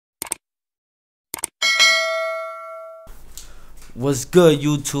What's good,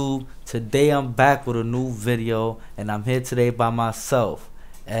 YouTube? Today I'm back with a new video, and I'm here today by myself.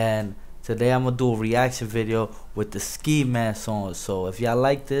 And today I'm gonna do a reaction video with the ski mask on. So if y'all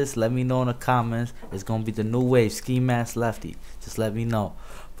like this, let me know in the comments. It's gonna be the new wave, ski mask lefty. Just let me know.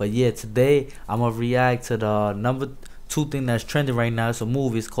 But yeah, today I'm gonna react to the number 2 thing that's trending right now. It's a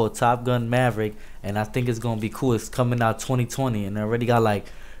movie. It's called Top Gun Maverick, and I think it's gonna be cool. It's coming out 2020, and it already got like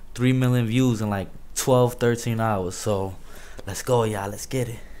 3 million views in like 12-13 hours. So let's go, y'all. Let's get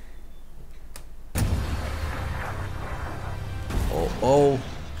it. Oh,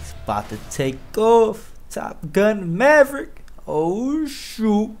 it's about to take off. Top Gun Maverick. Oh,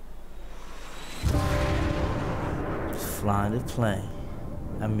 shoot. Just flying the plane.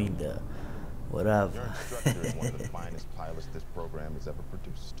 I mean, the whatever. Your instructor is one of the finest pilots this program has ever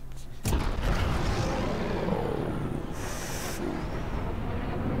produced.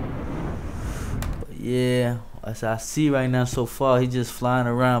 But yeah, as I see right now so far, he's just flying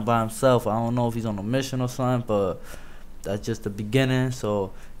around by himself. I don't know if he's on a mission or something, but that's just the beginning.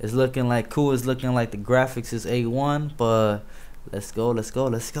 So it's looking like cool. It's looking like the graphics is A1, but let's go. Let's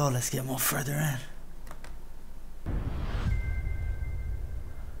get more further in.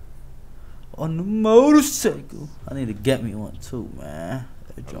 On the motorcycle. I need to get me one too, man.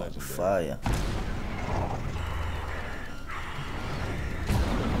 That joint fire.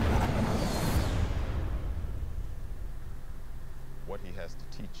 What he has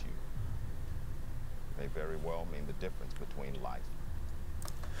to teach you may very well mean the difference between life.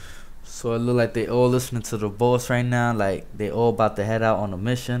 So it look like they all listening to the boss right now. Like they all about to head out on a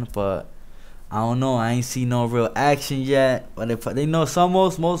mission, but I don't know. I ain't see no real action yet. But they know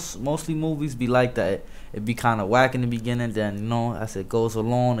mostly movies be like that. It be kind of whack in the beginning, then you know as it goes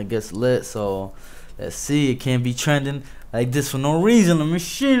along, it gets lit. So let's see. It can't be trending like this for no reason. The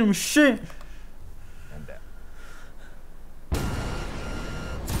machine. And that.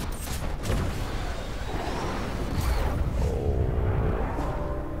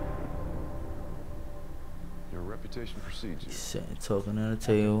 Your reputation precedes you. Sitting talking on the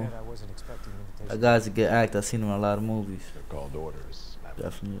table. That guy's a good actor. I've seen him in a lot of movies. They're called orders.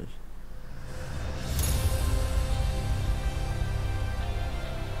 Definitely.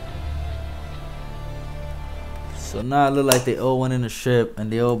 So now it look like they all went in the ship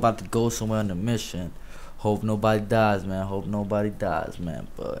and they all about to go somewhere on the mission. Hope nobody dies, man. Hope nobody dies, man.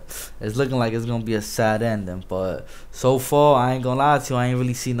 But it's looking like it's gonna be a sad ending. But so far, I ain't gonna lie to you, I ain't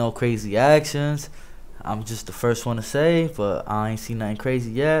really see no crazy actions. I'm just the first one to say, but I ain't seen nothing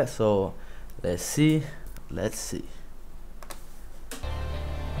crazy yet. So let's see. Let's see.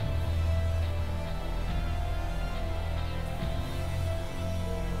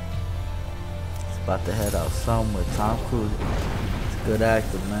 About to head out somewhere. Tom Cruise. He's a good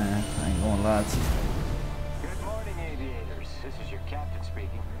actor, man. I ain't gonna lie to you. Good morning, aviators. This is your captain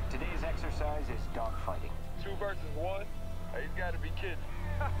speaking. Today's exercise is dogfighting. 2 versus 1? Hey, you gotta be kidding.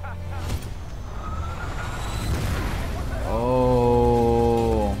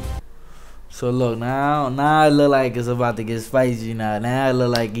 Oh. So look, now it look like it's about to get spicy now. Now it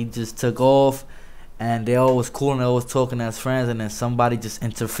look like he just took off. And they all was cool and they always talking as friends, and then somebody just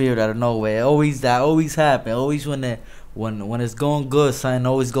interfered out of nowhere. That always happen. Always when it's going good, something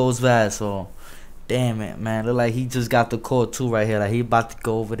always goes bad. So, damn it, man. Look like he just got the call too right here. Like he about to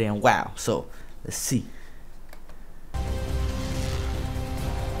go over there and wow. So let's see.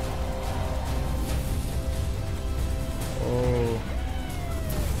 Oh.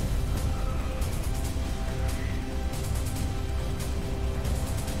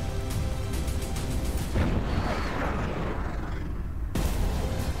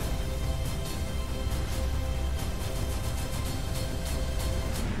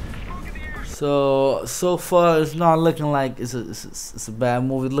 So far it's not looking like it's a bad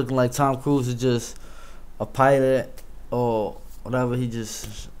movie. It's looking like Tom Cruise is just a pilot or whatever. He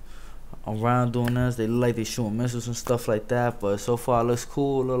just around doing this. They look like they shooting missiles and stuff like that. But so far it looks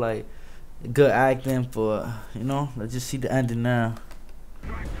cool. Look like good acting. But you know, let's just see the ending now.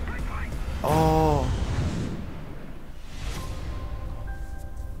 Oh.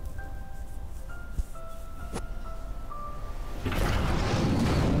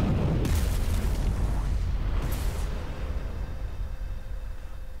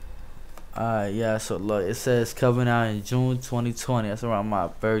 Alright, yeah, so look, it says coming out in June 2020. That's around my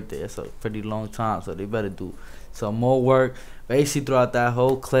birthday. That's a pretty long time, so they better do some more work. Basically, throughout that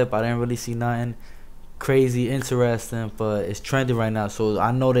whole clip, I didn't really see nothing crazy interesting, but it's trending right now. So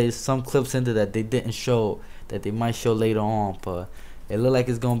I know there's some clips in there that they didn't show that they might show later on, but it look like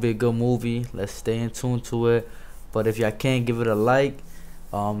it's gonna be a good movie. Let's stay in tune to it. But if y'all can, give it a like,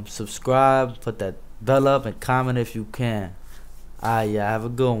 subscribe, put that bell up, and comment if you can. Alright, yeah, have a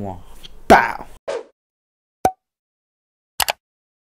good one. Bow.